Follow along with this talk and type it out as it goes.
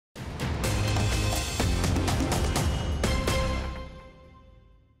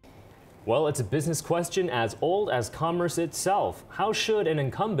Well, it's a business question as old as commerce itself. How should an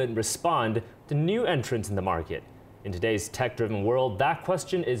incumbent respond to new entrants in the market? In today's tech-driven world, that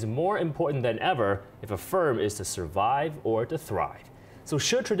question is more important than ever if a firm is to survive or to thrive. So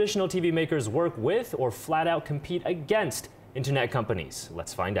should traditional TV makers work with or flat out compete against internet companies?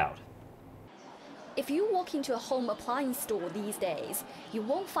 Let's find out. If you walk into a home appliance store these days, you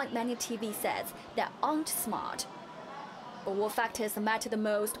won't find many TV sets that aren't smart. But what factors matter the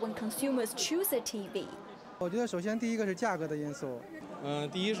most when consumers choose a TV? 我觉得首先第一个是价格的因素。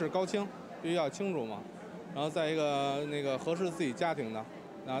第一是高清，必须要清楚嘛。然后再一个合适自己家庭的，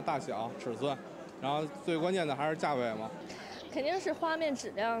然后大小、尺寸，然后最关键的还是价位嘛。肯定是画面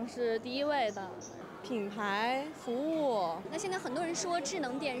质量是第一位的，品牌、服务。那现在很多人说智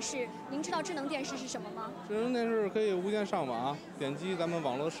能电视，您知道智能电视是什么吗？智能电视可以无线上网，点击咱们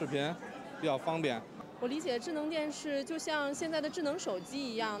网络视频，比较方便。 我理解智能电视就像现在的智能手机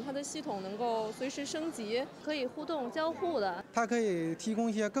一样，它的系统能够随时升级，可以互动交互的。它可以提供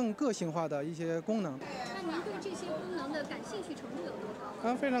一些更个性化的一些功能。那您对这些功能的感兴趣程度有多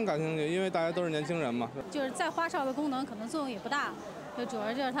高？非常感兴趣，因为大家都是年轻人嘛。就是再花哨的功能可能作用也不大，就主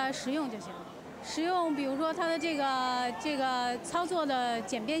要就是它实用就行。实用，比如说它的这个操作的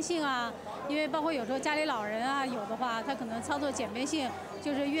简便性啊，因为包括有时候家里老人啊有的话，它可能操作简便性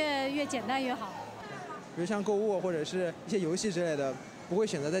就是越简单越好。 比如像购物或者是一些游戏之类的，不会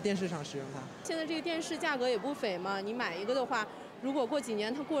选择在电视上使用它。现在这个电视价格也不菲嘛，你买一个的话，如果过几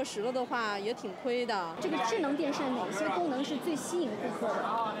年它过时了的话，也挺亏的。这个智能电视哪些功能是最吸引顾客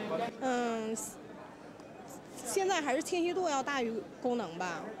的？现在还是清晰度要大于功能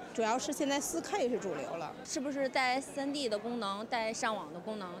吧，主要是现在4K 是主流了。是不是带3D 的功能、带上网的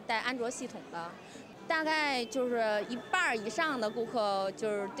功能、带安卓系统的？ 大概就是一半以上的顾客就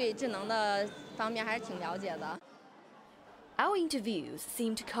是对智能的方面还是挺了解的。 Our interviews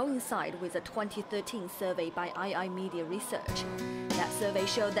seem to coincide with a 2013 survey by iiMedia Research. That survey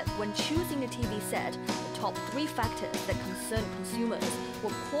showed that when choosing a TV set, the top 3 factors that concern consumers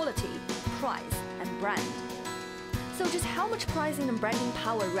were quality, price, and brand. So just how much pricing and branding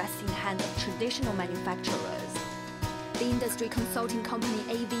power rests in the hands of traditional manufacturers? The industry consulting company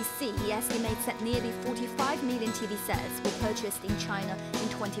ABC estimates that nearly 45 million TV sets were purchased in China in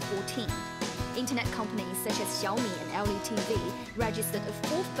 2014. Internet companies such as Xiaomi and LeTV registered a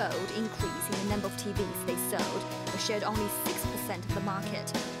 4-fold increase in the number of TVs they sold, but shared only 6% of the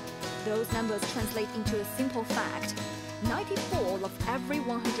market. Those numbers translate into a simple fact. 94 of every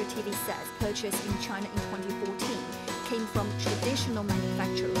 100 TV sets purchased in China in 2014 came from traditional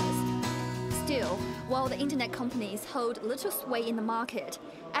manufacturers. Still, while the internet companies hold little sway in the market,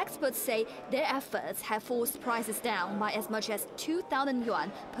 experts say their efforts have forced prices down by as much as 2,000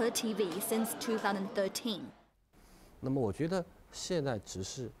 yuan per TV since 2013. 那么我觉得现在其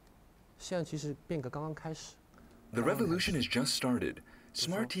实变革刚刚开始。The revolution has just started.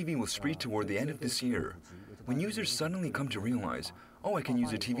 Smart TV will spread toward the end of this year. When users suddenly come to realize, oh, I can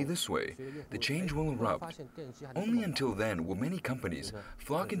use a TV this way, the change will erupt. Only until then will many companies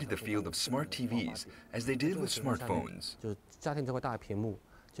flock into the field of smart TVs, as they did with smartphones. 就是家庭这块大屏幕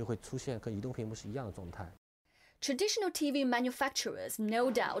就会出现跟移动屏幕是一样的状态。 Traditional TV manufacturers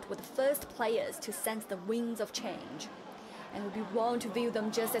no doubt were the first players to sense the winds of change. And it would be wrong to view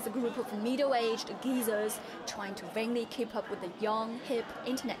them just as a group of middle-aged geezers trying to vainly keep up with the young, hip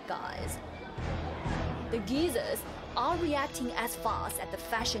internet guys. The geezers are reacting as fast as the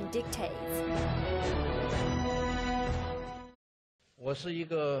fashion dictates. 我是一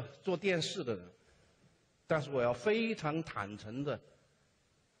个做电视的人，但是我要非常坦诚的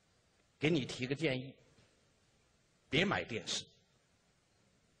给你提个建议：别买电视，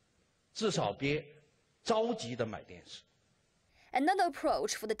至少别着急的买电视。 Another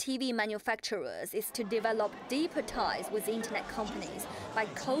approach for the TV manufacturers is to develop deeper ties with internet companies by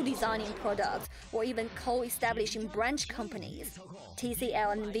co-designing products or even co-establishing branch companies.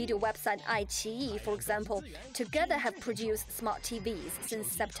 TCL and video website iQIYI, for example, together have produced smart TVs since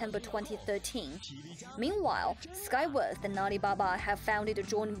September 2013. Meanwhile, Skyworth and Alibaba have founded a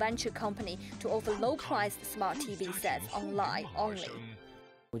joint venture company to offer low-priced smart TV sets online only.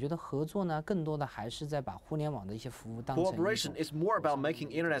 我觉得合作呢，更多的还是在把互联网的一些服务当成。 Cooperation is more about making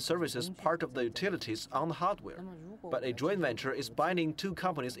internet services part of the utilities on the hardware, but a joint venture is binding two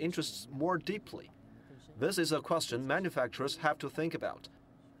companies' interests more deeply. This is a question manufacturers have to think about.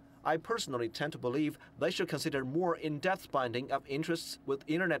 I personally tend to believe they should consider more in-depth binding of interests with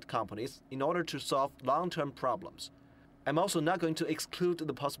internet companies in order to solve long-term problems. I'm also not going to exclude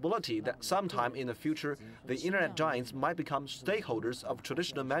the possibility that sometime in the future, the internet giants might become stakeholders of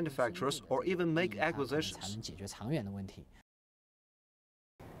traditional manufacturers or even make acquisitions.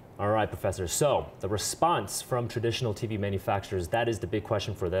 All right, Professor. So the response from traditional TV manufacturers, that is the big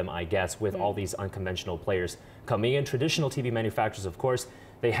question for them, I guess, with all these unconventional players coming in. Traditional TV manufacturers, of course,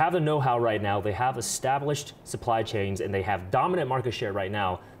 they have the know-how right now. They have established supply chains and they have dominant market share right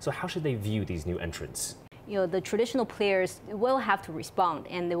now. So how should they view these new entrants? The traditional players will have to respond,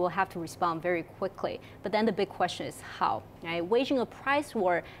 and they will have to respond very quickly. But then the big question is how. Right? Waging a price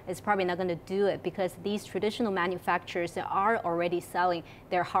war is probably not going to do it, because these traditional manufacturers are already selling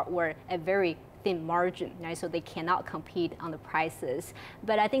their hardware at very thin margin, right? So they cannot compete on the prices.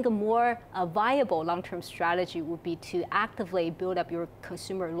 But I think a more viable long-term strategy would be to actively build up your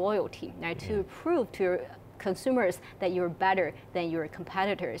consumer loyalty, right? To prove to your consumers that you're better than your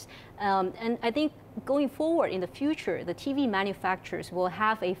competitors. And I think going forward in the future, the TV manufacturers will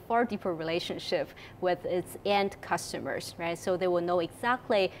have a far deeper relationship with its end customers, right? So they will know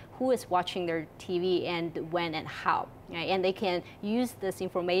exactly who is watching their TV and when and how, right? And they can use this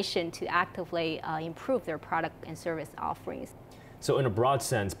information to actively improve their product and service offerings. So in a broad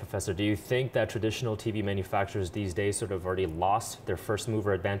sense, Professor, do you think that traditional TV manufacturers these days sort of already lost their first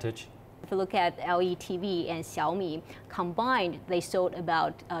mover advantage? If you look at LeTV and Xiaomi combined, they sold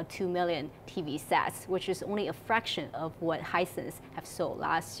about 2 million TV sets, which is only a fraction of what Hisense have sold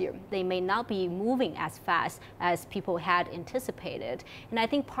last year. They may not be moving as fast as people had anticipated. And I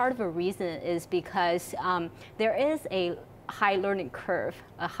think part of the reason is because there is a high learning curve,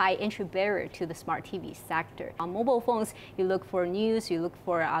 a high entry barrier to the smart TV sector. On mobile phones, you look for news, you look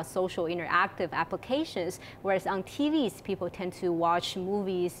for social interactive applications, whereas on TVs, people tend to watch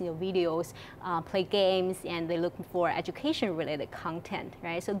movies, videos, play games, and they look for education-related content,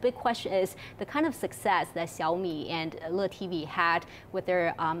 right? So the big question is the kind of success that Xiaomi and LeTV had with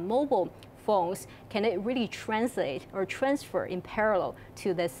their mobile phones, can it really translate or transfer in parallel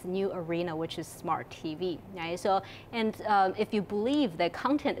to this new arena, which is smart TV, right? So, and if you believe that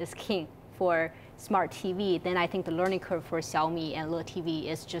content is king for smart TV, then I think the learning curve for Xiaomi and LeTV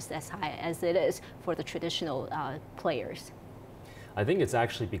is just as high as it is for the traditional players. I think it's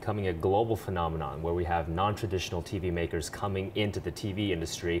actually becoming a global phenomenon where we have non-traditional TV makers coming into the TV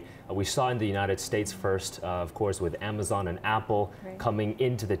industry. We saw in the United States first, of course, with Amazon and Apple coming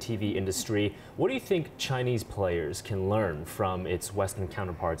into the TV industry. What do you think Chinese players can learn from its Western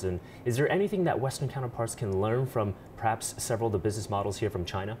counterparts? And is there anything that Western counterparts can learn from perhaps several of the business models here from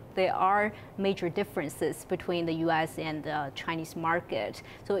China? There are major differences between the US and the Chinese market.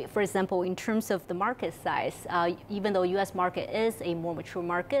 So for example, in terms of the market size, even though US market is a more mature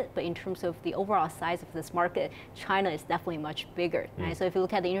market, but in terms of the overall size of this market, China is definitely much bigger. Right? So if you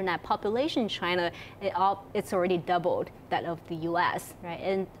look at the internet population in China, it's already doubled that of the US. Right?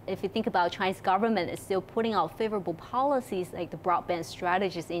 And if you think about Chinese government is still putting out favorable policies like the broadband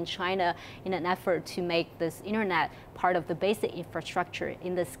strategies in China in an effort to make this internet part of the basic infrastructure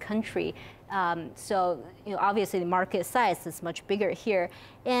in this country. So obviously the market size is much bigger here.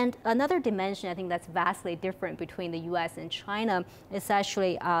 And another dimension I think that's vastly different between the US and China is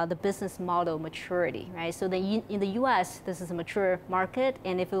actually the business model maturity, right? So in the US, this is a mature market,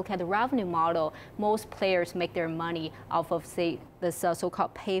 and if you look at the revenue model, most players make their money off of, say, this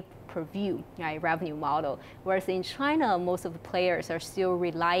so-called pay-per-view, right, revenue model. Whereas in China, most of the players are still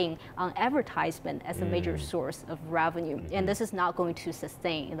relying on advertisement as a major source of revenue, and this is not going to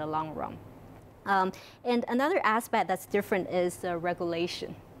sustain in the long run. And another aspect that's different is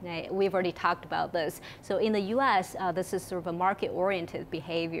regulation. Right? We've already talked about this. So in the US, this is sort of a market-oriented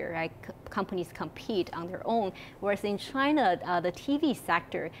behavior, right? Companies compete on their own, whereas in China, the TV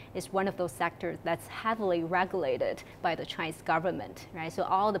sector is one of those sectors that's heavily regulated by the Chinese government, right? So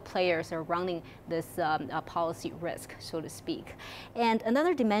all the players are running this policy risk, so to speak. And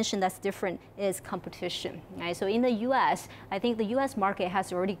another dimension that's different is competition, right? So in the US, I think the US market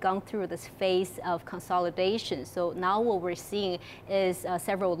has already gone through this phase of consolidation. So now what we're seeing is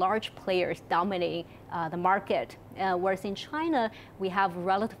several large players dominating the market, whereas in China, we have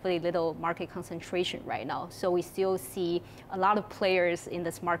relatively little market concentration right now. So we still see a lot of players in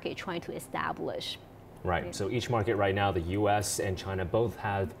this market trying to establish. Right, so each market right now, the US and China both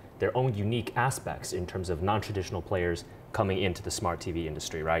have their own unique aspects in terms of non-traditional players coming into the smart TV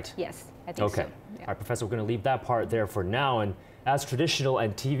industry, right? Yes, I think so. Okay, all right, Professor, we're going to leave that part there for now. And as traditional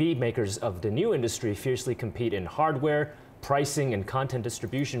and TV makers of the new industry fiercely compete in hardware, pricing, and content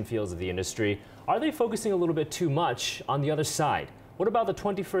distribution fields of the industry, are they focusing a little bit too much on the other side? What about the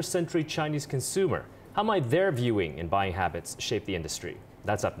 21st century Chinese consumer? How might their viewing and buying habits shape the industry?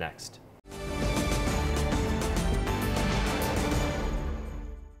 That's up next.